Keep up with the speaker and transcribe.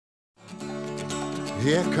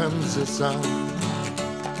Here comes the sun.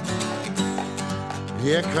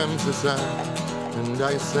 Here comes the sun. And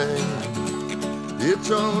I say, it's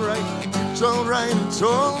all right, it's all right, it's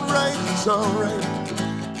all right, it's all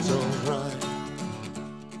right, it's all right.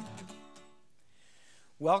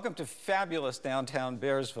 Welcome to fabulous downtown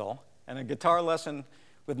Bearsville and a guitar lesson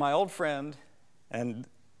with my old friend and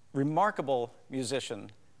remarkable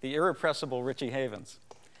musician, the irrepressible Richie Havens.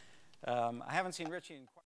 I haven't seen Richie in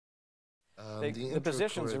quite the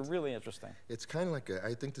positions are really interesting. It's kind of like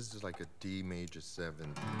I think this is like a D major 7.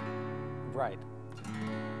 Right.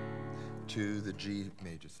 To the G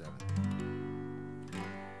major 7.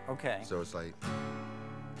 Okay. So it's like,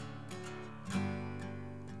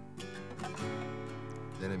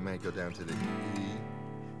 then it might go down to the E.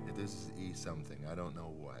 This is E something, I don't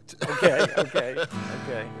know what. Okay, okay,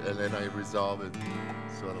 okay. And then I resolve it,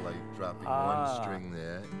 sort of like dropping one string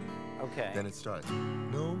there. Okay. Then it starts.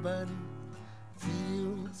 Nobody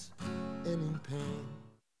feels any pain.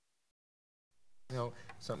 You know,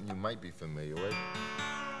 something you might be familiar with.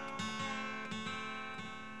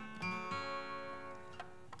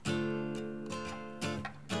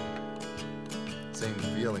 Same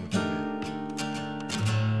feeling to me.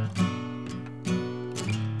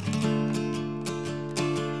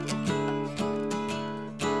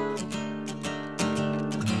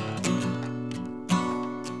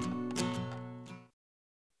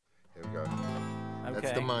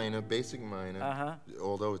 That's the minor, basic minor,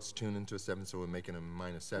 although it's tuned into a 7, so we're making a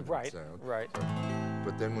minor 7 sound. Right.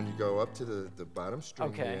 But then when you go up to the bottom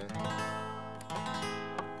string here,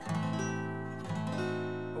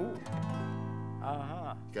 ooh,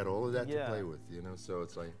 you got all of that to play with, you know, so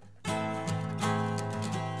it's like.